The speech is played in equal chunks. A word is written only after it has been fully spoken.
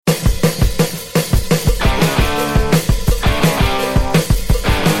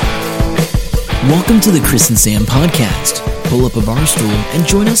Welcome to the Chris and Sam podcast. Pull up a bar stool and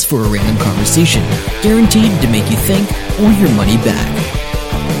join us for a random conversation, guaranteed to make you think or your money back.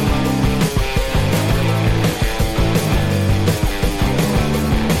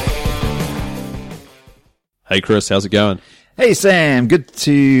 Hey Chris, how's it going? Hey Sam, good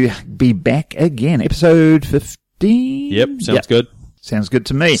to be back again. Episode 15? Yep, sounds good. Sounds good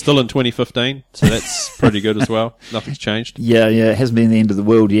to me. Still in 2015, so that's pretty good as well. Nothing's changed. Yeah, it hasn't been the end of the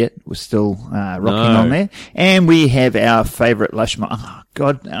world yet. We're still rocking on there. And we have our favourite Lushmont. Oh,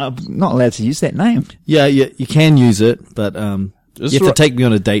 God, I'm not allowed to use that name. Yeah, you can use it, but you have to take me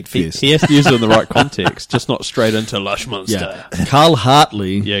on a date first. He has to use it in the right context, just not straight into Lush Monster. Yeah. Carl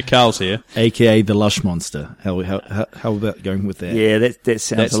Hartley, Yeah, Carl's here. a.k.a. the Lush Monster. How about going with that? Yeah, that sounds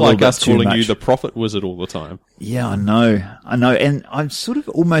That's a little like bit us too calling much. you the Prophet Wizard all the time. Yeah, I know. And I'm sort of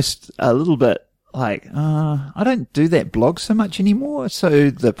almost a little bit like, I don't do that blog so much anymore, so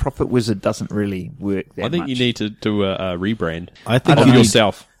the Prophet Wizard doesn't really work that much. I think you need to do a rebrand I think of you need-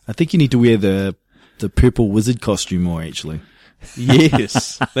 yourself. I think you need to wear the purple wizard costume more, actually.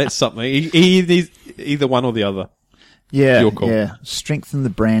 Yes, that's something. Either one or the other. Yeah, You're cool. yeah. Strengthen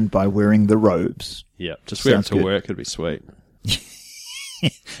the brand by wearing the robes. Yeah, just wear it Sounds to good. work. It'd be sweet.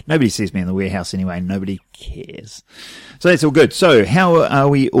 Nobody sees me in the warehouse anyway. Nobody cares. So that's all good. So how are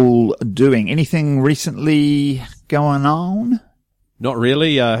we all doing? Anything recently going on? Not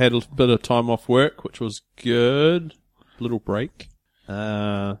really. I had a bit of time off work, which was good. Little break.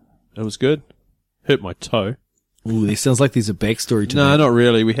 It was good. Hurt my toe. Ooh, this sounds like there's a backstory to No, that. not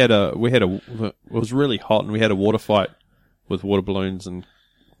really. It was really hot and we had a water fight with water balloons and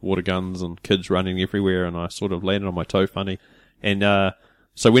water guns and kids running everywhere, and I sort of landed on my toe funny. And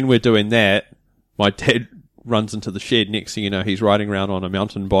so when we're doing that, my dad runs into the shed. Next thing you know, he's riding around on a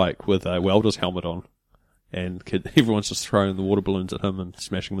mountain bike with a welder's helmet on, and everyone's just throwing the water balloons at him and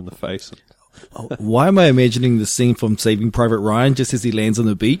smashing him in the face. Why am I imagining the scene from Saving Private Ryan just as he lands on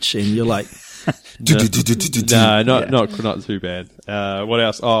the beach and you're like, No, not too bad. What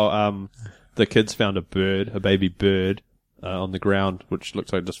else? Oh, the kids found a baby bird, on the ground, which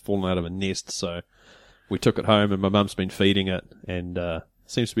looks like just fallen out of a nest. So we took it home, and my mum's been feeding it, and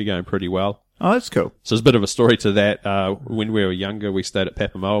seems to be going pretty well. Oh, that's cool. So there's a bit of a story to that. When we were younger, we stayed at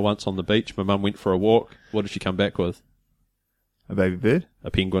Papamoa once on the beach. My mum went for a walk. What did she come back with? A baby bird?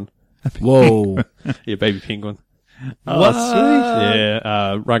 A penguin. whoa. Yeah, baby penguin. Oh, sweet.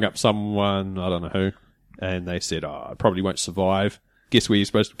 Yeah, rung up someone, I don't know who, and they said, it probably won't survive. Guess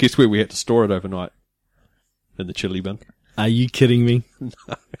where we had to store it overnight? In the chili bin. Are you kidding me?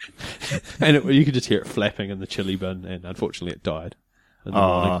 And you could just hear it flapping in the chili bin, and unfortunately it died in the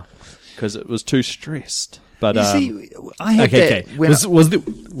morning. Because it was too stressed. But, You see, I had Okay. that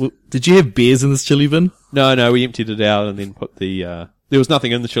when Did you have bears in this chili bin? no, we emptied it out and then put there was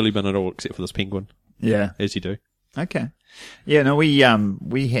nothing in the chili bin at all except for this penguin, yeah. as you do. Okay. Yeah, no, we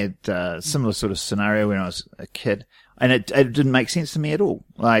had a similar sort of scenario when I was a kid, and it didn't make sense to me at all.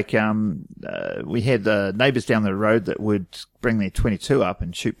 Like, we had neighbours down the road that would bring their 22 up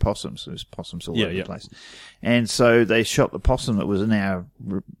and shoot possums. There was possums all over the place. And so they shot the possum that was in our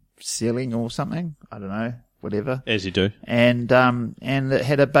ceiling or something. I don't know, whatever. As you do. And it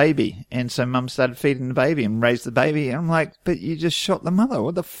had a baby. And so Mum started feeding the baby and raised the baby. And I'm like, but you just shot the mother.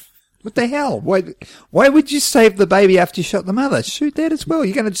 What the hell? Why would you save the baby after you shot the mother? Shoot that as well.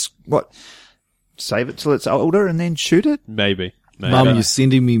 You're going to just, save it till it's older and then shoot it? Maybe. Mum, you're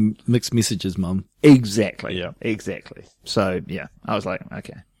sending me mixed messages, Mum. Exactly. Yeah. Exactly. So, yeah, I was like,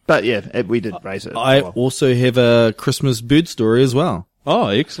 okay. But, yeah, we did raise it. I well. also have a Christmas bird story as well. Oh,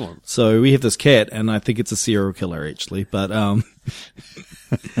 excellent. So we have this cat, and I think it's a serial killer, actually, but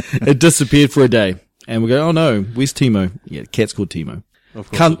it disappeared for a day. And we go, oh no, where's Timo? Yeah, the cat's called Timo. Of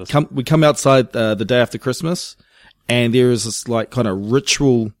course it is. We come outside the day after Christmas, and there is this like kind of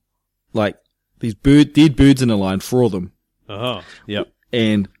ritual, like these dead birds in a line for all of them, Oh, yep.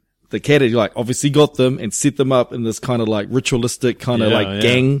 and the cat had like obviously got them and set them up in this kind of like ritualistic kind of Yeah, like yeah.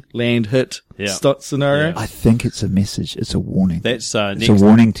 gangland hit Yeah. scenario. Yeah. I think it's a message. It's a warning. That's it's a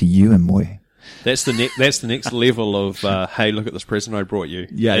warning to you and Moy. That's the next level of hey, look at this present I brought you.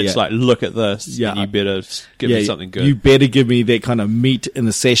 Yeah, it's yeah. like look at this. Yeah. and you better give me something good. You better give me that kind of meat in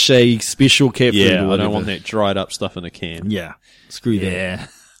the sachet special cat food. yeah, or I don't whatever. want that dried up stuff in a can. Yeah, screw that. Yeah.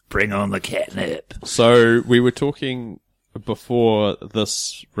 Bring on the catnip. So we were talking before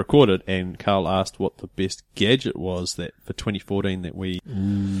this recorded, and Carl asked what the best gadget was that for 2014 that we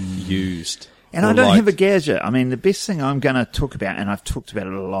used. And or I don't liked. have a gadget. I mean, the best thing I'm going to talk about, and I've talked about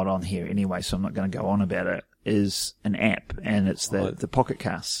it a lot on here anyway, so I'm not going to go on about it, is an app, and it's the Pocket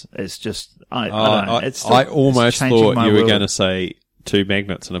Cast. It's just, I don't know. I almost thought you were going to say 2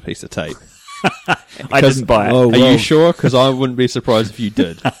 magnets and a piece of tape. I didn't buy it. Oh, Are well. you sure? Because I wouldn't be surprised if you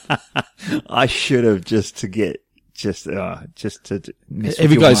did. I should have just to mess Have with you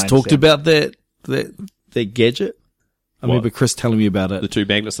your guys mind, talked Sam. about that gadget? I What? remember Chris telling me about The it. 2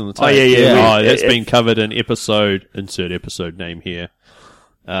 magnets on the tape. Oh, yeah. Oh, that's been covered in insert episode name here.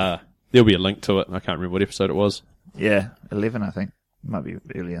 There'll be a link to it. I can't remember what episode it was. Yeah, 11, I think. Might be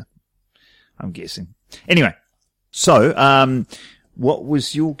earlier. I'm guessing. Anyway, so what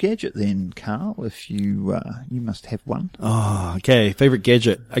was your gadget then, Carl? If you must have one. Oh, okay. Favorite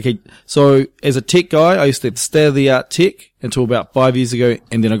gadget. Okay. So as a tech guy, I used to have state-of-the-art tech until about 5 years ago,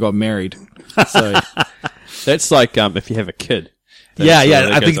 and then I got married. So That's like if you have a kid. yeah.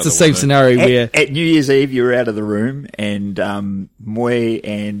 That I think goes it's the out same window. scenario where At New Year's Eve, you were out of the room, and Moy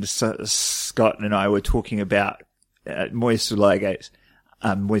and Scott and I were talking about Moy Sulaiga's,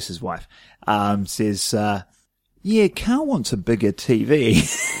 Moy's wife, says, yeah, Carl wants a bigger TV.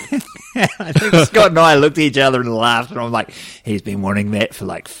 I think Scott and I looked at each other and laughed, and I'm like, he's been wanting that for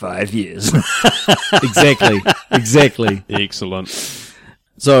like 5 years. exactly. Excellent.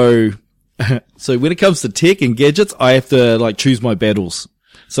 So when it comes to tech and gadgets, I have to like choose my battles.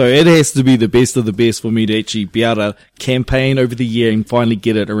 So it has to be the best of the best for me to actually be able to campaign over the year and finally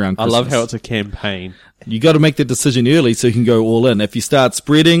get it around I Christmas. love how it's a campaign. You got to make the decision early so you can go all in. If you start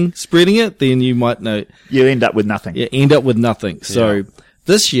spreading it, then you might You end up with nothing. end up with nothing. So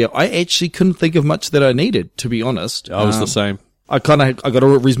this year, I actually couldn't think of much that I needed, to be honest. I was the same. I got a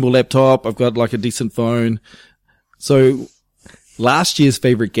reasonable laptop. I've got like a decent phone. So last year's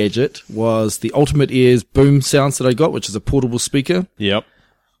favorite gadget was the Ultimate Ears Boom Sounds that I got, which is a portable speaker. Yep.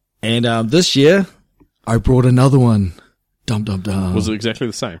 And this year, I brought another one. Dum dum dum. Was it exactly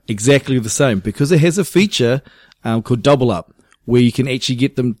the same? Exactly the same, because it has a feature called Double Up, where you can actually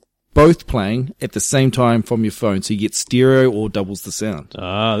get them both playing at the same time from your phone, so you get stereo or doubles the sound.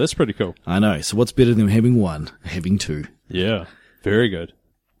 Ah, that's pretty cool. I know. So what's better than having one? Having two. Yeah. Very good.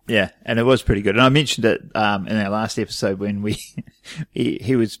 Yeah, and it was pretty good. And I mentioned it in our last episode when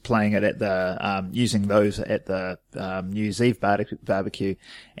he was playing it at the using those at the New Year's Eve barbecue,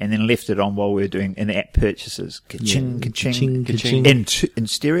 and then left it on while we were doing in-app purchases. Ka-ching, ka-ching, ka-ching. in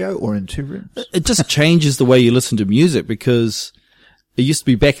stereo or in 2 rooms. It just changes the way you listen to music, because it used to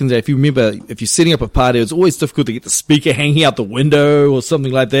be back in the day, if you remember, if you're setting up a party, it was always difficult to get the speaker hanging out the window or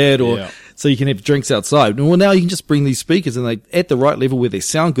something like that, or so you can have drinks outside. Well, now you can just bring these speakers and they at the right level where they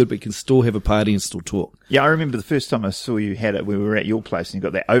sound good, but you can still have a party and still talk. Yeah, I remember the first time I saw you had it, we were at your place, and you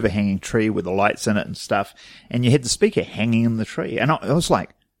got that overhanging tree with the lights in it and stuff, and you had the speaker hanging in the tree, and I was like,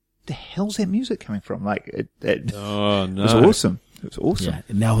 the hell's that music coming from? Like, it Oh, no. was awesome. It was awesome. Yeah,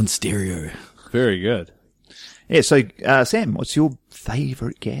 and now in stereo. Very good. Yeah, so, Sam, what's your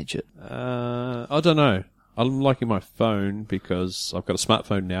favourite gadget? I don't know. I'm liking my phone because I've got a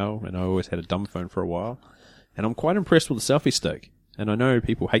smartphone now, and I always had a dumb phone for a while. And I'm quite impressed with the selfie stick. And I know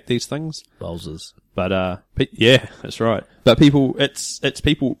people hate these things, Bowsers. but yeah, that's right. But it's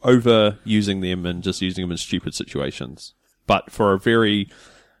people overusing them and just using them in stupid situations. But for a very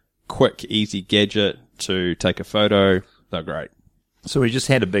quick, easy gadget to take a photo, they're great. So we just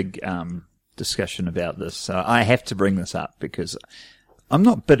had a big discussion about this. So I have to bring this up because I'm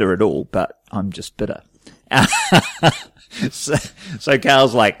not bitter at all, but I'm just bitter. So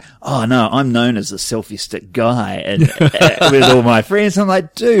Carl's like, oh no, I'm known as the selfie stick guy, and with all my friends, I'm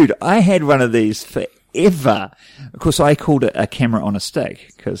like, dude, I had one of these forever. Of course, I called it a camera on a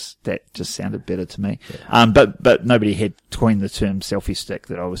stick because that just sounded better to me. But nobody had coined the term selfie stick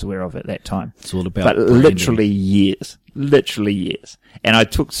that I was aware of at that time. It's all about But branding. literally years, and I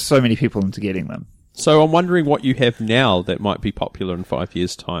took so many people into getting them. So I'm wondering what you have now that might be popular in 5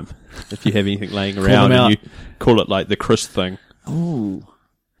 years' time. If you have anything laying around them and out. you call it like the Chris thing. Ooh.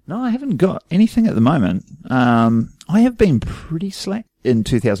 No, I haven't got anything at the moment. I have been pretty slack in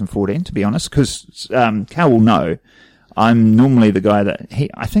 2014, to be honest, because Carl will know I'm normally the guy that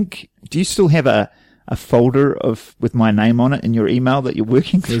I think, do you still have a folder with my name on it in your email that you're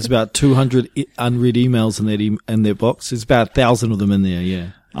working through? There's about 200 unread emails in that box. There's about 1,000 of them in there,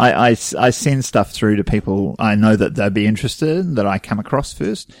 yeah. I send stuff through to people I know that they'd be interested in, that I come across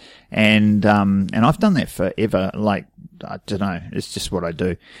first. And I've done that forever. Like, I don't know. It's just what I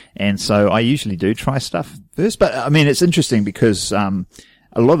do. And so I usually do try stuff first. But I mean, it's interesting because, a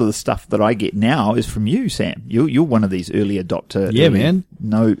lot of the stuff that I get now is from you, Sam. You're one of these early adopter. Yeah, man.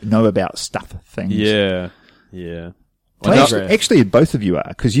 Know about stuff things. Yeah. Yeah. Well, actually, both of you are,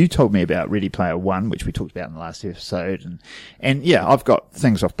 because you told me about Ready Player One, which we talked about in the last episode, and yeah, I've got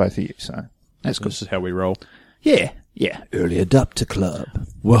things off both of you, so that's good. This is how we roll. Yeah, early adopter club.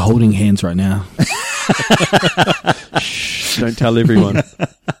 We're holding hands right now. Don't tell everyone.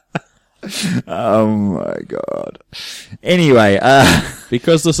 Oh my God. Anyway,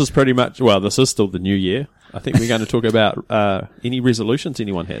 Because this is pretty much, well, this is still the new year. I think we're going to talk about any resolutions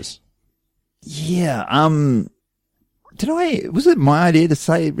anyone has. yeah, was it my idea to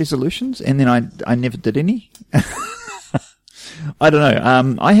say resolutions and then I never did any? I don't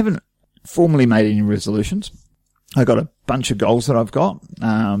know. I haven't formally made any resolutions. I got a bunch of goals that I've got.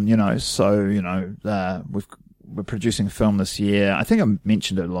 We're producing a film this year. I think I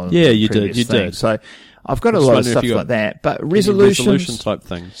mentioned it a lot. Yeah, in you previous did. things. So I've got a lot of stuff like that. But resolution type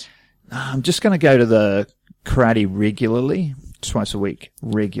things. I'm just going to go to the karate regularly, twice a week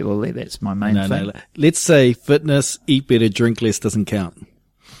regularly. That's my main thing. No. Let's say fitness, eat better, drink less doesn't count.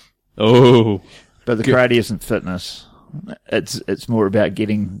 Oh, But the karate isn't fitness. It's more about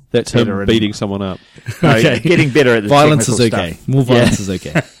getting that's better him beating someone up. No, getting better at the Violence is technical okay. stuff. More violence is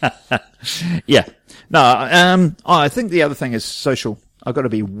okay. Yeah. No, I think the other thing is social. I've got to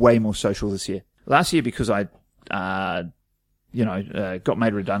be way more social this year. Last year, because I, got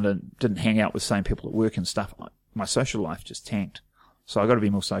made redundant, didn't hang out with the same people at work and stuff, my social life just tanked. So I've got to be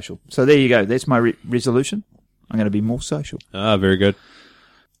more social. So there you go. That's my resolution. I'm going to be more social. Ah, very good.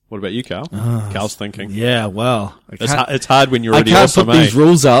 What about you, Carl? Carl's thinking. Yeah, well. It's hard when you're I already can't awesome, put these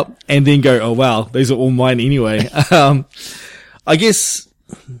rules up and then go, oh wow, these are all mine anyway. I guess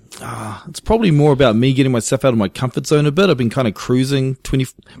it's probably more about me getting myself out of my comfort zone a bit. I've been kind of cruising.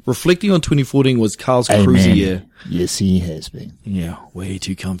 Reflecting on 2014 was Carl's cruisy year. Yes, he has been. Yeah, way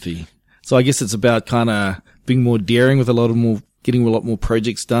too comfy. So I guess it's about kind of being more daring with getting a lot more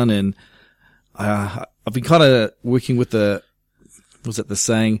projects done. And I've been kind of working with the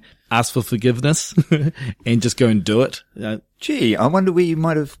saying, ask for forgiveness and just go and do it. Gee, I wonder where you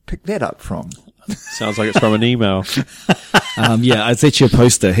might have picked that up from. Sounds like it's from an email. Yeah, it's actually a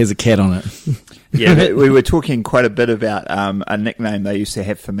poster. Has a cat on it. Yeah, we were talking quite a bit about a nickname they used to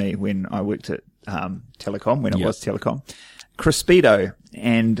have for me when I worked at Telecom, when it was Telecom. Crispito.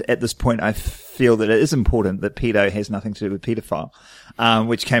 And at this point, I feel that it is important that pedo has nothing to do with pedophile,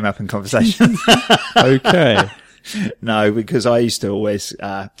 which came up in conversation. Okay. No, because I used to always,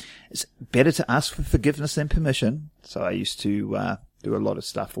 it's better to ask for forgiveness than permission. So I used to, do a lot of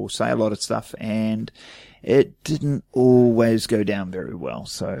stuff or say a lot of stuff, and it didn't always go down very well.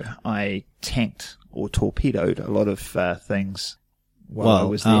 So I tanked or torpedoed a lot of, things while I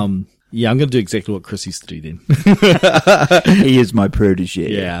was there. Yeah, I'm going to do exactly what Chris used to do then. He is my protege.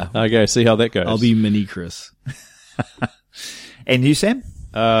 Yeah. Okay, see how that goes. I'll be mini Chris. And you, Sam?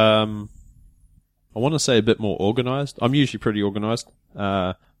 I want to say a bit more organized. I'm usually pretty organized,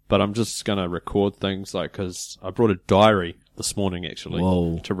 but I'm just going to record things because I brought a diary this morning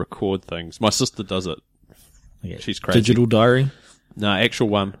actually to record things. My sister does it. Okay. She's crazy. Digital diary? No, actual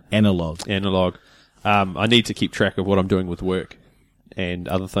one. Analog. I need to keep track of what I'm doing with work and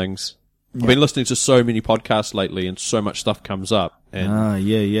other things. I've been listening to so many podcasts lately and so much stuff comes up. And,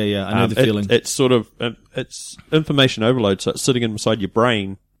 yeah. I know the feeling. It's sort of, it's information overload, so it's sitting inside your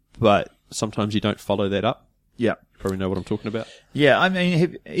brain, but sometimes you don't follow that up. Yeah. Probably know what I'm talking about. Yeah, I mean,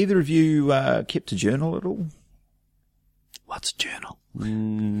 have either of you kept a journal at all? What's a journal?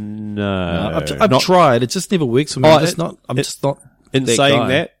 No. I've tried. It just never works for me. I'm just not. In that saying guy.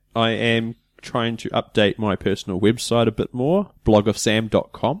 that, I am trying to update my personal website a bit more.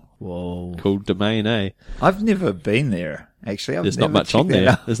 blogofsam.com. Whoa. Cool domain, eh? I've never been there, actually. There's not much on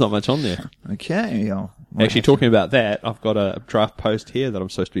there. There's not much on there. Okay. Actually, talking about that, I've got a draft post here that I'm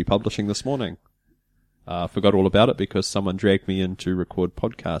supposed to be publishing this morning. I forgot all about it because someone dragged me in to record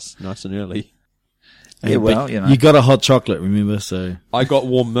podcasts nice and early. Yeah, well, you know. You got a hot chocolate, remember? So I got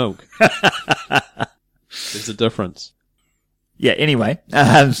warm milk. There's a difference. Yeah, anyway.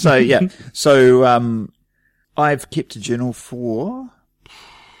 So, I've kept a journal for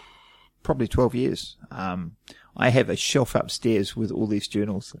probably 12 years. I have a shelf upstairs with all these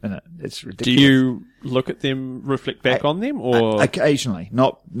journals in it. It's ridiculous. Do you look at them, reflect back on them, or? Occasionally,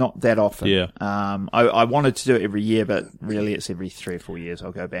 not that often. Yeah. I wanted to do it every year, but really it's every 3 or 4 years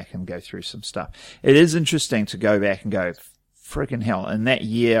I'll go back and go through some stuff. It is interesting to go back and go, freaking hell. And that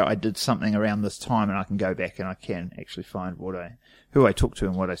year I did something around this time, and I can go back and I can actually find who I talked to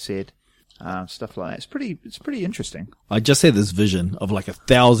and what I said. Stuff like that. It's pretty interesting. I just had this vision of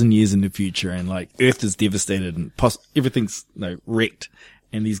 1,000 years in the future, and Earth is devastated and everything's wrecked,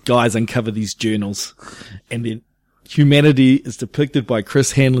 and these guys uncover these journals, and then humanity is depicted by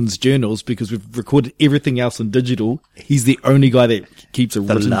Chris Hanlon's journals because we've recorded everything else on digital. He's the only guy that keeps a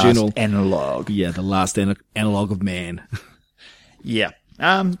written journal. Analog. Yeah, the last analog of man. Yeah.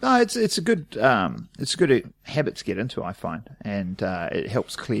 No, it's a good habit to get into, I find, and it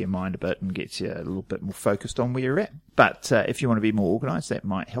helps clear your mind a bit and gets you a little bit more focused on where you're at. But if you want to be more organised, that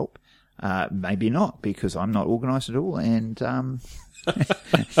might help. Maybe not, because I'm not organised at all, and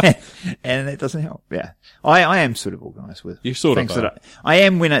and that doesn't help. Yeah, I am sort of organised with You sort of things are. that I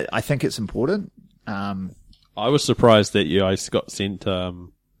am when I think it's important. I was surprised that you guys got sent,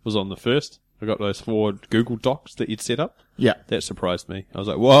 was on the first. I got those 4 Google Docs that you'd set up. Yeah. That surprised me. I was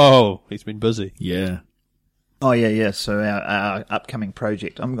like, whoa, he's been busy. Yeah. Oh yeah. So our upcoming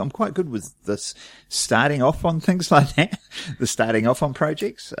project, I'm quite good with this starting off on things like that. The starting off on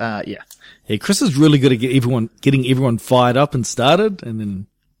projects. Yeah. Yeah, Chris is really good at getting everyone fired up and started, and then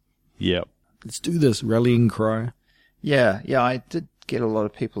Yeah. let's do this rallying cry. Yeah. I did get a lot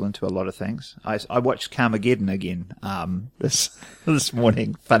of people into a lot of things. I watched Carmageddon again, this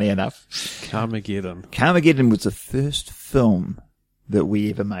morning, funny enough. Carmageddon. Carmageddon was the first film that we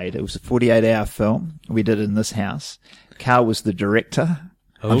ever made. It was a 48-hour film we did in this house. Carl was the director.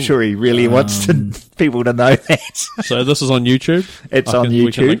 I'm sure he really wants people to know that. So this is on YouTube? It's on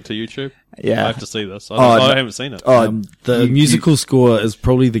We can YouTube. link to YouTube? Yeah. I have to see this. I haven't seen it. The musical score is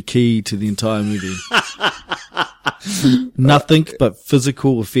probably the key to the entire movie. Nothing but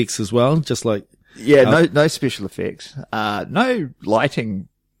physical effects as well, just like Yeah, no special effects. No lighting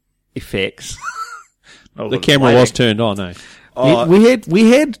effects. The camera was turned on, eh? we had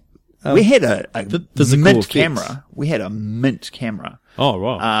We had a physical mint effects. camera. We had a mint camera. Oh,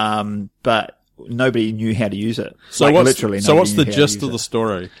 right. But nobody knew how to use it. So Like, what's literally so nobody what's the knew how to gist use of the it.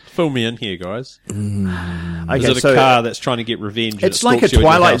 story? Fill me in here, guys. Okay, Is it a so car that's trying to get revenge? and it's it like a stalks you in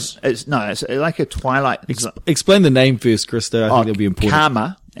your Twilight. house? It's like a Twilight. explain the name first, Krista. I think that'll be important.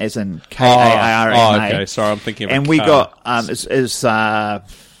 Karma, as in Karma. Oh, okay. Sorry, I'm thinking of And a we car. got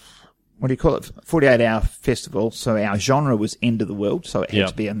what do you call it? 48-hour festival. So our genre was end of the world. So it had Yep.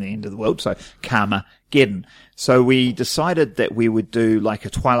 to be in the end of the world. So Carmageddon. So we decided that we would do like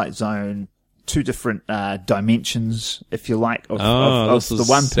a Twilight Zone, 2 different dimensions, if you like, of this the is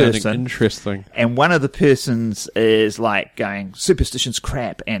one sounding person. Interesting. And one of the persons is like going, superstition's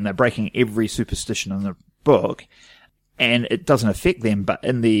crap, and they're breaking every superstition in the book, and it doesn't affect them. But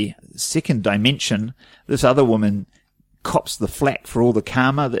in the second dimension, this other woman cops the flack for all the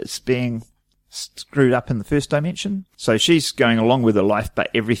karma that's being screwed up in the first dimension. So she's going along with her life, but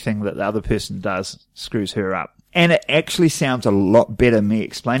everything that the other person does screws her up. And it actually sounds a lot better me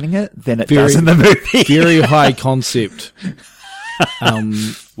explaining it than it does in the movie. Very high concept.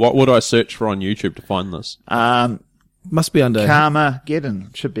 What would I search for on YouTube to find this? Must be under.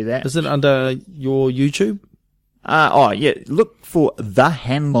 Carmageddon should be that. Is it under your YouTube? Yeah. Look for The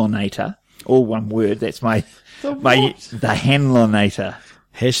Hanlonator. All one word. That's the Hanlonator.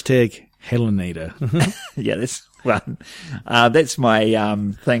 Hashtag Helenator. Yeah, that's one. That's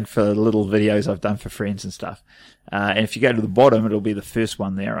my thing for little videos I've done for friends and stuff. And if you go to the bottom, it'll be the first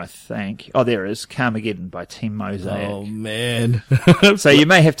one there, I think. Oh, there it is. Carmageddon by Team Mosaic. Oh man. So you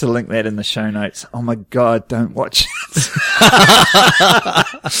may have to link that in the show notes. Oh my God, don't watch it.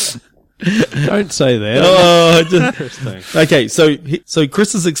 Don't say that. Oh, Interesting. okay, so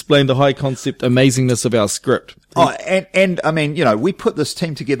Chris has explained the high concept amazingness of our script. Oh, and I mean, we put this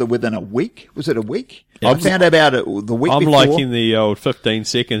team together within a week. Was it a week? I found out about it the week I'm before. liking the old 15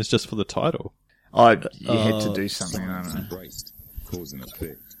 seconds just for the title. Oh, you had to do something, I don't know. Braced, cause and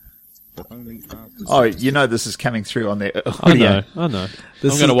effect. But only after Oh, this is coming through on the I audio. know.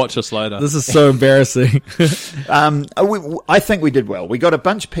 This I'm going to is- watch this later. This is so embarrassing. I think we did well. We got a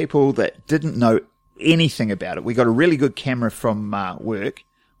bunch of people that didn't know anything about it. We got a really good camera from work.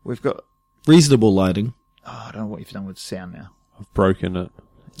 We've got, Reasonable lighting. I don't know what you've done with sound now. I've broken it.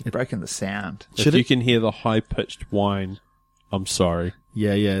 You've broken the sound. If Should you it? can hear the high-pitched whine, I'm sorry.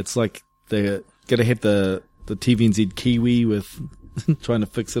 Yeah. It's like they're gonna have the TVNZ Kiwi with trying to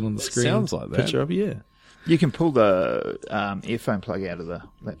fix it on the screen. sounds like that. Picture of it, yeah. You can pull the earphone plug out of the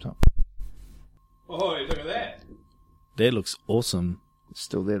laptop. Oh, look at that. That looks awesome. It's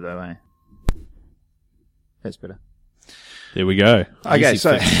still there though, eh? That's better. There we go. Okay, Easy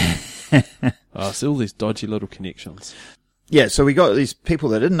so fix. I see all these dodgy little connections. yeah, so we got these people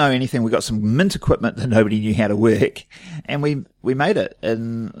that didn't know anything. We got some mint equipment that nobody knew how to work, and we made it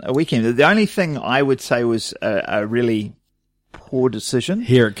in a weekend. The only thing I would say was a really poor decision.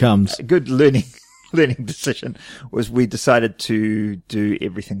 Here it comes. A good learning decision was we decided to do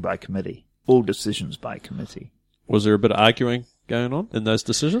everything by committee. All decisions by committee. Was there a bit of arguing going on in those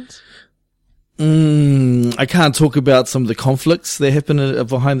decisions? I can't talk about some of the conflicts that happen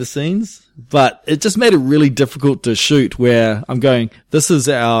behind the scenes, but it just made it really difficult to shoot where I'm going, this is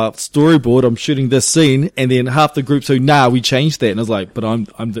our storyboard, I'm shooting this scene, and then half the group's we changed that. And I was like, but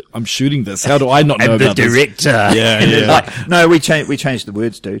I'm shooting this. How do I not know about the director. Yeah. Like, no, we changed the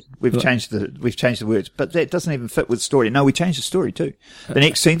words, dude. We've changed the words, but that doesn't even fit with story. No, we changed the story too. The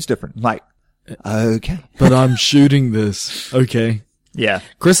next scene's different. Like, okay. But I'm shooting this. Okay. Yeah.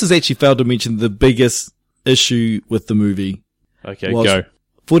 Chris has actually failed to mention the biggest issue with the movie. Okay, was go.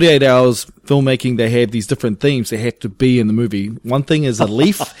 48 hours filmmaking, they have these different themes that have to be in the movie. One thing is a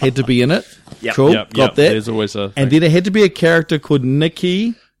leaf had to be in it. Yep. Cool. Yep, Got that. There's always a thing. And then it had to be a character called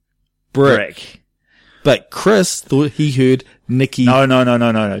Nikki Brick. But Chris thought he heard Nikki. No.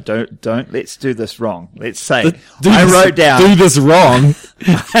 Don't. Let's do this wrong. Let's say Do this wrong.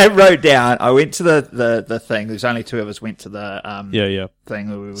 I wrote down. I went to the thing. There's only two of us went to the thing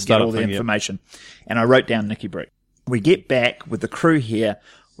where we would get Startup all the thing, information, and I wrote down Nikki Brick. We get back with the crew here.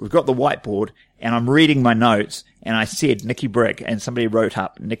 We've got the whiteboard, and I'm reading my notes, and I said Nikki Brick, and somebody wrote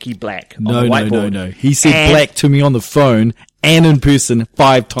up Nikki Black on the whiteboard. No. He said Black to me on the phone and in person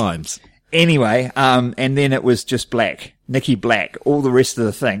 5 times. Anyway, and then it was just Black, Nikki Black, all the rest of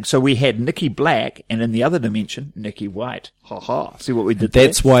the thing. So we had Nikki Black, and in the other dimension, Nikki White. Ha ha. See what we did there?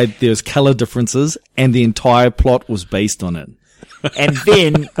 That's why there's color differences, and the entire plot was based on it. And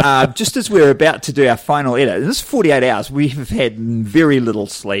then, just as we're about to do our final edit, and this is 48 hours, we have had very little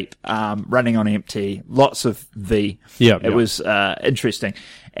sleep, running on empty, lots of V. It was, interesting.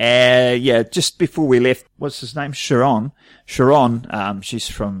 Just before we left, what's his name? Sharon, she's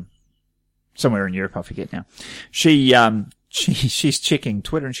from somewhere in Europe, I forget now. She's checking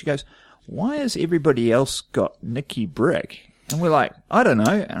Twitter and she goes, why has everybody else got Nikki Brick? And we're like, I don't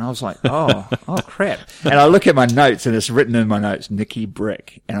know. And I was like, oh crap. And I look at my notes and it's written in my notes, Nikki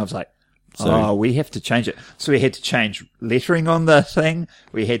Brick. And I was like, we have to change it. So we had to change lettering on the thing.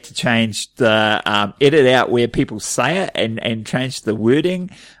 We had to change the, edit out where people say it and change the wording.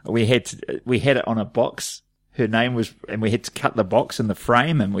 We had it on a box. Her name was, and we had to cut the box in the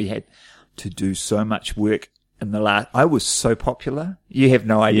frame and we had to do so much work in the last, I was so popular. You have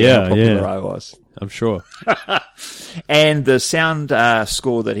no idea how popular I was. I'm sure. And the sound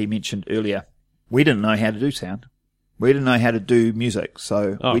score that he mentioned earlier, we didn't know how to do sound. We didn't know how to do music,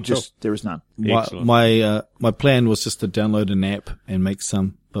 so there was none. My plan was just to download an app and make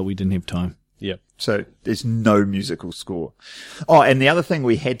some, but we didn't have time. Yeah. So there's no musical score. Oh, and the other thing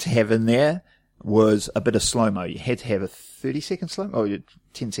we had to have in there was a bit of slow-mo. You had to have a 30-second slow-mo, or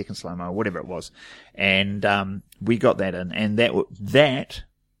 10-second slow-mo, whatever it was. And we got that in, and that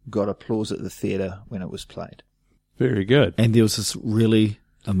got applause at the theatre when it was played. Very good. And there was this really,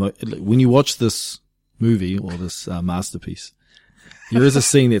 when you watch this movie or this masterpiece, there is a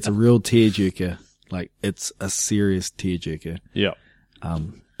scene that's a real tearjerker. Like, it's a serious tearjerker. Yeah.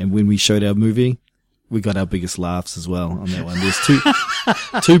 And when we showed our movie, we got our biggest laughs as well on that one. There's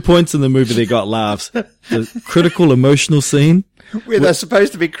two points in the movie that got laughs. The critical emotional scene. Where they're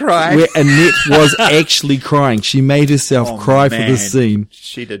supposed to be crying. Where Annette was actually crying. She made herself cry for this scene.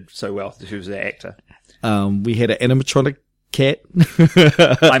 She did so well. She was an actor. We had an animatronic cat.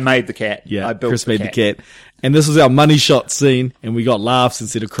 I made the cat. Yeah, I built Chris made the cat. And this was our money shot scene, and we got laughs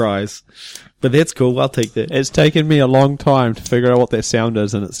instead of cries. But that's cool. I'll take that. It's taken me a long time to figure out what that sound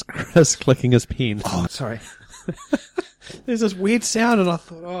is, and it's Chris clicking his pen. Oh, sorry. There's this weird sound, and I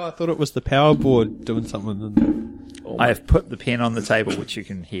thought it was the power board doing something. I have put the pen on the table, which you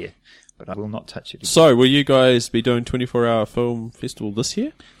can hear, but I will not touch it again. So, will you guys be doing 24-hour film festival this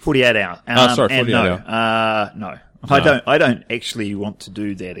year? 48 hour. 48 hour. No. I don't actually want to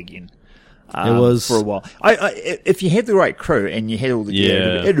do that again. It was for a while. If you had the right crew and you had all the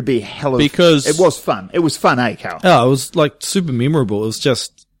gear, it'd be hell of because it was fun. It was fun, Carl? Oh, it was like super memorable. It was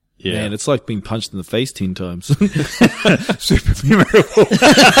just man, it's like being punched in the face 10 times. Super memorable.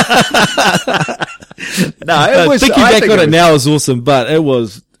 No, it was. Thinking back on it now is awesome, but it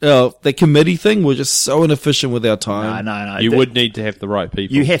was. The committee thing was just so inefficient with our time. No. You would need to have the right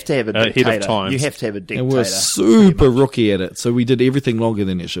people. You have to have a dictator. Ahead of time. You have to have a dictator. And we're super rookie at it, so we did everything longer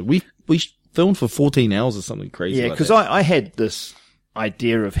than it should. We filmed for 14 hours or something crazy. Yeah, because I had this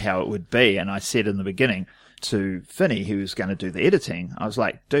idea of how it would be, and I said in the beginning to Finney, who was going to do the editing, I was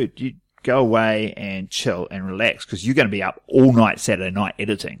like, dude, you go away and chill and relax, because you're going to be up all night Saturday night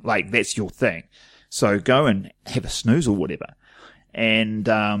editing. Like, that's your thing. So go and have a snooze or whatever. And,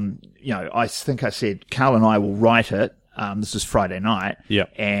 I think I said, Carl and I will write it. This is Friday night. Yeah.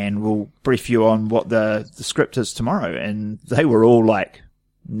 And we'll brief you on what the script is tomorrow. And they were all like,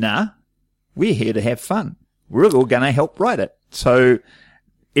 nah, we're here to have fun. We're all going to help write it. So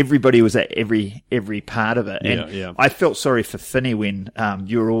everybody was at every part of it. And Yeah. I felt sorry for Finney when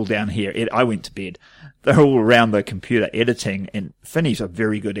you were all down here. I went to bed. They're all around the computer editing, and Finney's a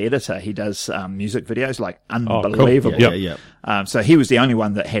very good editor. He does music videos, like unbelievable. Yeah. So he was the only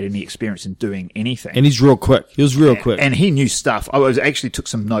one that had any experience in doing anything. And he's real quick. He was real quick. And he knew stuff. I actually took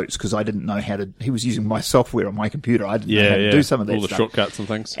some notes because I didn't know how to. He was using my software on my computer. I didn't know how to do some of that all the stuff. shortcuts and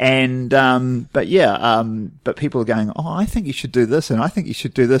things. And but people are going, oh, I think you should do this, and I think you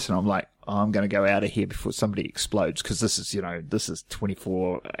should do this, and I'm like, oh, I'm going to go out of here before somebody explodes because this is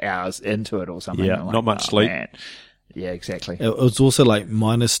 24 hours into it or something. Yeah, I'm like, not much sleep. Man. Yeah, exactly. It was also like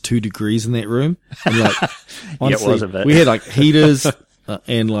 -2 degrees in that room. And like, honestly, it was a bit. we had like heaters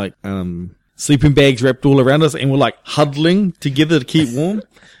and like sleeping bags wrapped all around us, and we're like huddling together to keep warm.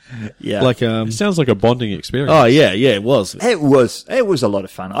 Yeah. Like It sounds like a bonding experience. oh yeah, it was. It was a lot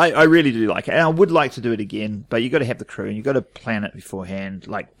of fun. I really do like it. And I would like to do it again, but you got to have the crew and you got to plan it beforehand,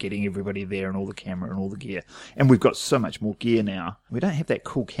 like getting everybody there and all the camera and all the gear. And we've got so much more gear now. We don't have that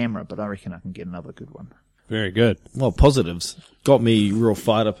cool camera, but I reckon I can get another good one. Very good. Well, positives got me real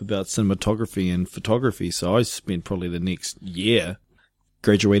fired up about cinematography and photography. So I spent probably the next year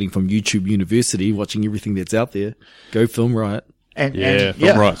graduating from YouTube University, watching everything that's out there. Go film right. And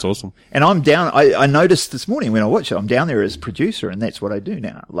Right, it's awesome. And I'm down. I noticed this morning when I watched it, I'm down there as producer, and that's what I do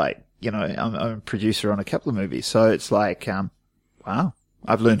now. Like, I'm a producer on a couple of movies, so it's like, wow,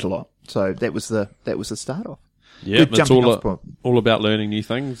 I've learned a lot. So that was the start off. Yeah, Good it's jumping off point. all about learning new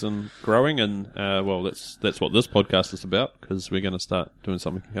things and growing, and that's what this podcast is about, because we're going to start doing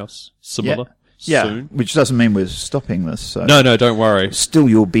something else similar soon. Which doesn't mean we're stopping this. So No, don't worry. still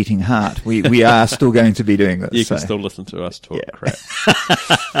your beating heart. We are still going to be doing this. You can so. still listen to us talk crap.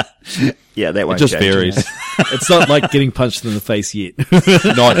 Yeah, that It won't just change, varies. It's not like getting punched in the face yet.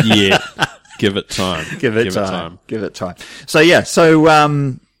 Not yet. Give it time. Give it time. Give it time.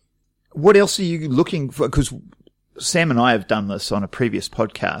 So what else are you looking for? Because Sam and I have done this on a previous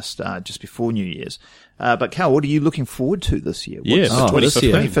podcast just before New Year's. But Carl, what are you looking forward to this year? Yeah, What's this the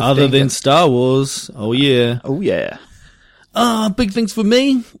year. 2015? Other than Star Wars. Oh yeah. Oh yeah. Big things for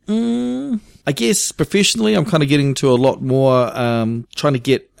me. I guess professionally, I'm kind of getting to a lot more, trying to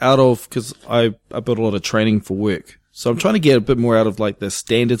get out of, cause I built a lot of training for work. So I'm trying to get a bit more out of like the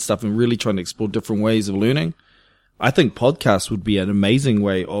standard stuff and really trying to explore different ways of learning. I think podcasts would be an amazing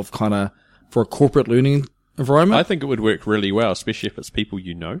way of kind of, for a corporate learning environment. I think it would work really well, especially if it's people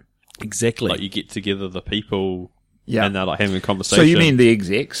you know. Exactly. Like you get together the people Yeah. and they're like having a conversation. So you mean the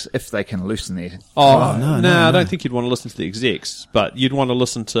execs, if they can loosen their... Oh, no, I don't think you'd want to listen to the execs, but you'd want to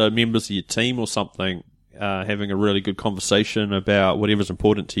listen to members of your team or something, having a really good conversation about whatever's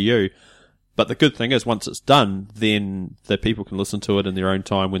important to you. But the good thing is, once it's done, then the people can listen to it in their own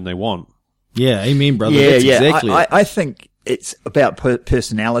time when they want. Yeah, amen, brother. Yeah, That's yeah. exactly it. I think it's about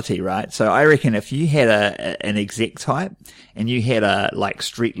personality, right? So I reckon if you had an exec type and you had a like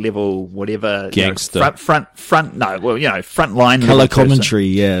street level, whatever, Gangster. front line Color level commentary,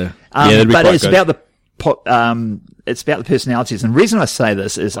 yeah. that'd be but quite it's good. about it's about the personalities. And the reason I say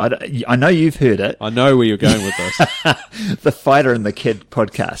this is I know you've heard it, I know where you're going with this. the Fighter and the Kid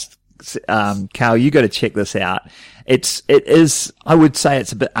podcast. Carl, you got to check this out. It is, I would say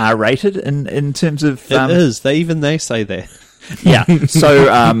it's a bit R-rated in terms of, It is. They say that. yeah. So,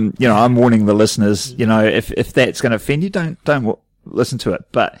 I'm warning the listeners, if that's going to offend you, don't listen to it.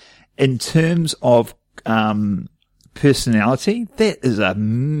 But in terms of, personality, that is a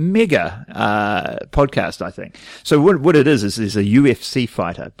mega, podcast, I think. So what it is there's a UFC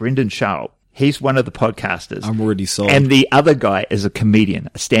fighter, Brendan Sharp. He's one of the podcasters. I'm already sold. And the other guy is a comedian,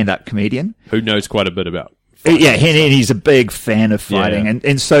 a stand-up comedian. Who knows quite a bit about. Yeah, and he's a big fan of fighting. Yeah.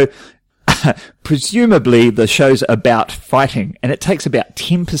 And so presumably the show's about fighting, and it takes about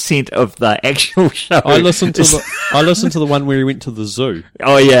 10% of the actual show. I listened to the one where he went to the zoo.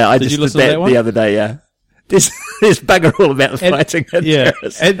 Oh yeah, I Did just you did listen to that that one? the other day, yeah. There's bugger all about the fighting. in Yeah,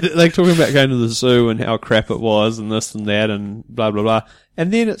 there. and they're talking about going to the zoo and how crap it was and this and that and blah, blah, blah.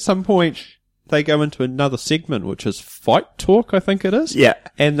 And then at some point they go into another segment, which is fight talk, I think it is. Yeah.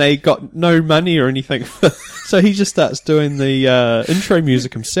 And they got no money or anything. So he just starts doing the intro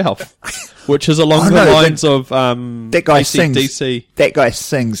music himself, which is along the lines of that guy sings. AC/DC. That guy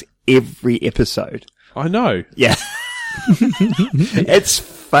sings every episode. I know. Yeah. It's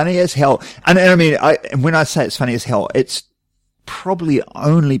funny as hell. And I mean, when I say it's funny as hell, it's probably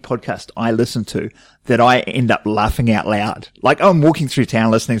only podcast I listen to that I end up laughing out loud. Like I'm walking through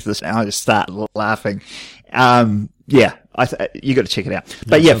town listening to this and I just start laughing. Yeah, you got to check it out.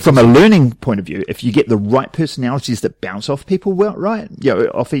 But yeah, from a learning point of view, if you get the right personalities that bounce off people well, right,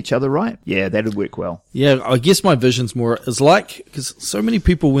 off each other, right, yeah, that'd work well. Yeah, I guess my vision's more is like, because so many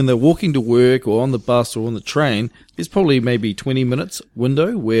people when they're walking to work or on the bus or on the train, there's probably maybe 20 minutes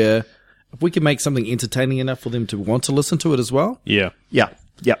window where if we can make something entertaining enough for them to want to listen to it as well, Yeah. you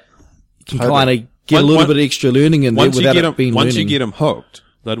can kind of get a little bit of extra learning in there without it being once learning. you get them hooked,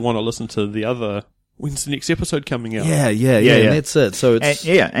 they'd want to listen to the other. When's the next episode coming out? Yeah, and that's it. So it's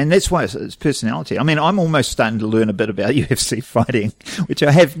and that's why it's personality. I mean, I'm almost starting to learn a bit about UFC fighting, which I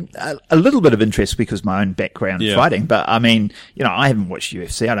have a little bit of interest because of my own background in fighting. But I mean, I haven't watched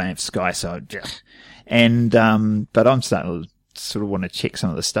UFC. I don't have Sky, so but I'm starting to sort of want to check some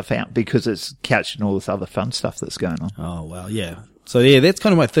of the stuff out because it's couched in all this other fun stuff that's going on. Oh wow, yeah. So yeah, that's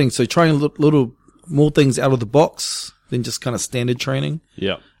kind of my thing. So trying little more things out of the box than just kind of standard training.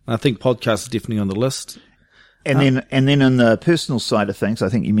 Yeah. I think podcast is definitely on the list. And then on the personal side of things, I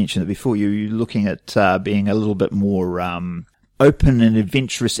think you mentioned it before, you're looking at being a little bit more open and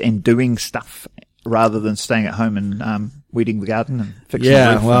adventurous and doing stuff rather than staying at home and weeding the garden and fixing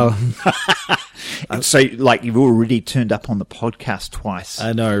the roof. Well, so like you've already turned up on the podcast twice.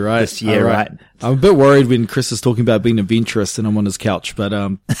 I know, right? This year, right? I'm a bit worried when Chris is talking about being adventurous and I'm on his couch, but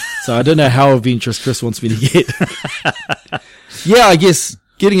so I don't know how adventurous Chris wants me to get. Yeah, I guess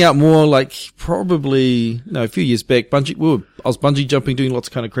getting out more, like probably a few years back. I was bungee jumping, doing lots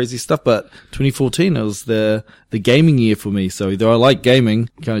of kind of crazy stuff. But 2014 it was the gaming year for me. So though I like gaming,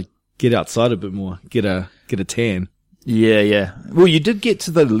 kind of get outside a bit more, get a tan. Yeah. Well, you did get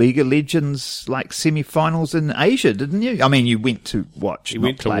to the League of Legends like semi-finals in Asia, didn't you? I mean, you went to watch. You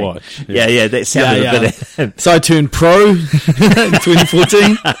went to watch. Yeah. That sounded a bit. So I turned pro in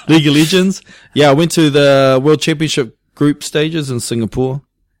 2014, League of Legends. Yeah, I went to the World Championship group stages in Singapore.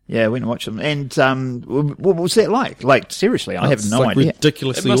 Yeah, I went and watched them. And what was that like? Like, seriously, I have no idea.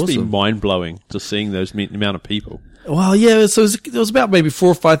 Ridiculously It must awesome. be mind-blowing just seeing those amount of people. Well, yeah, so it was about maybe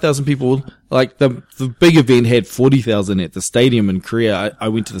 4,000 or 5,000 people. Like the big event had 40,000 at the stadium in Korea. I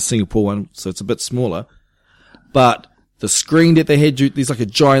went to the Singapore one, so it's a bit smaller. But the screen that they had, there's like a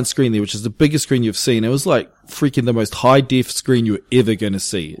giant screen there, which is the biggest screen you've seen. It was like freaking the most high def screen you're ever going to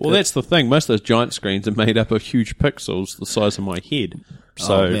see. Well, that's the thing. Most of those giant screens are made up of huge pixels the size of my head.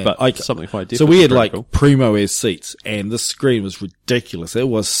 So, but something high def. So we had very like cool. primo air seats, and the screen was ridiculous. It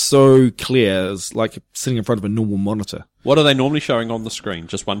was so clear. It was like sitting in front of a normal monitor. What are they normally showing on the screen?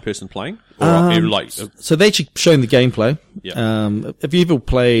 Just one person playing? Or are you like, So they actually showing the gameplay. Yeah. Have you ever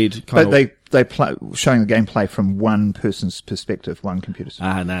played They play showing the gameplay from one person's perspective, one computer's.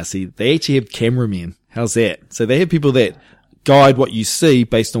 See, they actually have cameramen. How's that? So they have people that guide what you see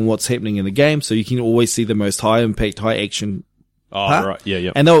based on what's happening in the game, so you can always see the most high impact, high action part. right.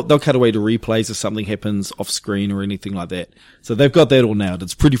 Yeah. And they'll cut away to replays if something happens off screen or anything like that. So they've got that all nailed.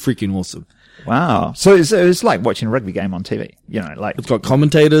 It's pretty freaking awesome. Wow. So it's like watching a rugby game on TV, like. It's got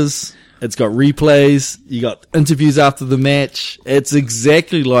commentators. It's got replays. You got interviews after the match. It's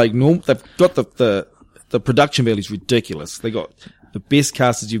exactly like normal. They've got the production value is ridiculous. They got the best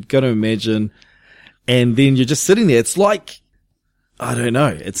casters you've got to imagine. And then you're just sitting there. It's like, I don't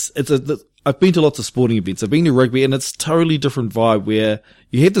know. I've been to lots of sporting events. I've been to rugby, and it's totally different vibe where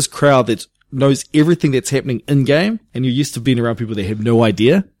you have this crowd that knows everything that's happening in game, and you're used to being around people that have no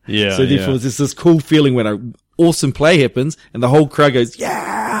idea. Yeah. So therefore, there's this cool feeling when an awesome play happens, and the whole crowd goes,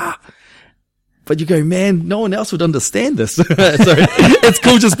 yeah! But you go, man, no one else would understand this. So it's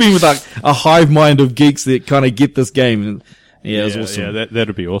cool just being with like a hive mind of geeks that kind of get this game. And it was awesome. Yeah,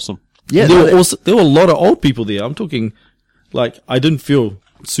 that'd be awesome. Yeah. There were a lot of old people there. I'm talking, like, I didn't feel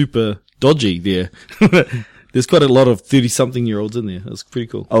super dodgy there. There's quite a lot of 30-something-year-olds in there. It was pretty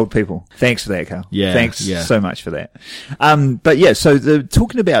cool. Old people. Thanks for that, Carl. Yeah. Thanks yeah. so much for that. But yeah, so they're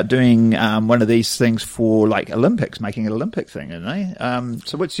talking about doing, one of these things for like Olympics, making an Olympic thing, isn't they?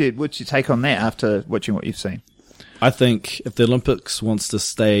 So what's your take on that after watching what you've seen? I think if the Olympics wants to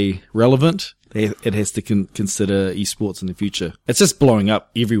stay relevant, it has to consider esports in the future. It's just blowing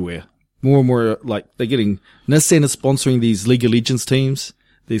up everywhere. More and more, like, they're getting, Nissan is sponsoring these League of Legends teams.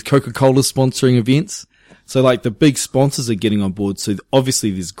 There's Coca-Cola sponsoring events. So like the big sponsors are getting on board. So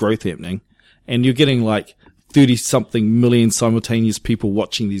obviously there's growth happening, and you're getting like 30-something million simultaneous people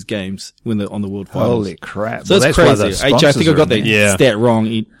watching these games when they're on the World Finals. Holy crap. So well, that's crazy. I think I got that stat wrong.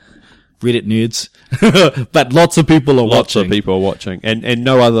 Reddit nerds. But lots of people are watching. Lots of people are watching. And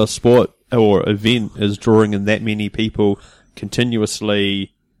no other sport or event is drawing in that many people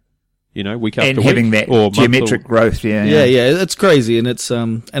continuously, week after week. And having that geometric growth, yeah. It's crazy, and it's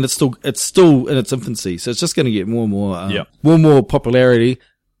still in its infancy, so it's just going to get more and more, more and more popularity.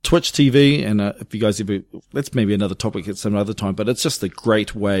 Twitch TV, and if you guys ever, that's maybe another topic at some other time, but it's just a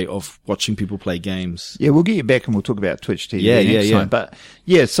great way of watching people play games. Yeah, we'll get you back and we'll talk about Twitch TV next time. But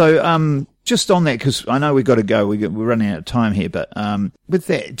yeah, so just on that, because I know we've got to go, we're running out of time here, but with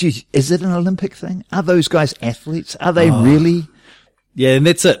that, geez, is it an Olympic thing? Are those guys athletes? Are they really? Yeah, and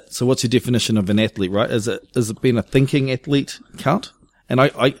that's it. So what's your definition of an athlete, right? Is it being a thinking athlete count? And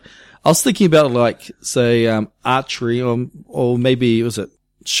I was thinking about like, say, archery or maybe, was it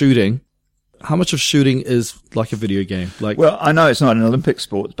shooting? How much of shooting is like a video game? Like, Well, I know it's not an Olympic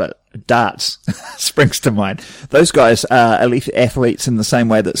sport, but darts springs to mind. Those guys are elite athletes in the same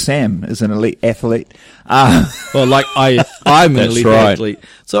way that Sam is an elite athlete. well, like I'm an elite athlete.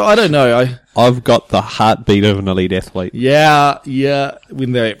 So I don't know. I've got the heartbeat of an elite athlete. Yeah,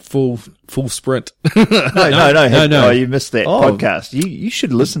 when they're at full sprint. No. No. Oh, you missed that podcast. You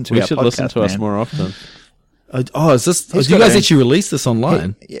should listen to We our should podcast, listen to us man. more often. Is this? Do you got guys a- actually release this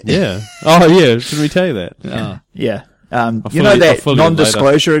online? Yeah. Oh, yeah. Should we tell you that? Yeah. You fully- know I'll that fully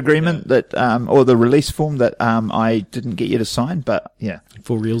non-disclosure agreement that, or the release form that, I didn't get you to sign, but yeah.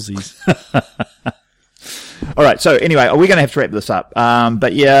 For realsies. All right. So anyway, we're going to have to wrap this up.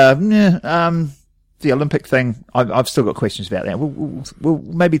 But yeah, the Olympic thing, I've still got questions about that. We'll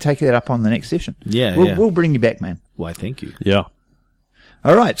maybe take that up on the next session. Yeah. We'll bring you back, man. Why, thank you. Yeah.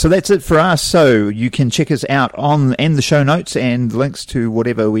 All right, so that's it for us. So you can check us out and the show notes and links to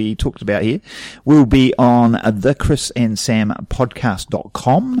whatever we talked about here will be on the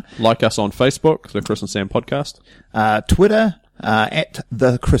chrisandsampodcast.com, Like us on Facebook, the Chris and Sam Podcast. Twitter, at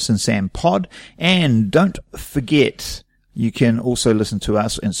the Chris and Sam Pod, and don't forget you can also listen to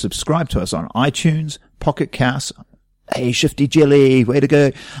us and subscribe to us on iTunes, Pocket Cast, hey, Shifty Jelly, way to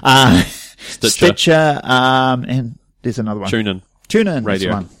go, Stitcher, and there's another one. Tune in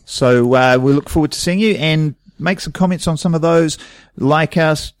Radio. this one. So we look forward to seeing you and make some comments on some of those. Like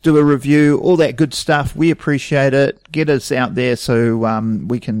us, do a review, all that good stuff. We appreciate it. Get us out there so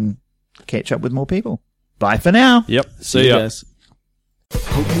we can catch up with more people. Bye for now. Yep. See you guys.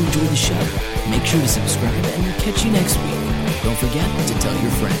 Hope you enjoy the show. Make sure to subscribe and we'll catch you next week. Don't forget to tell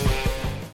your friend.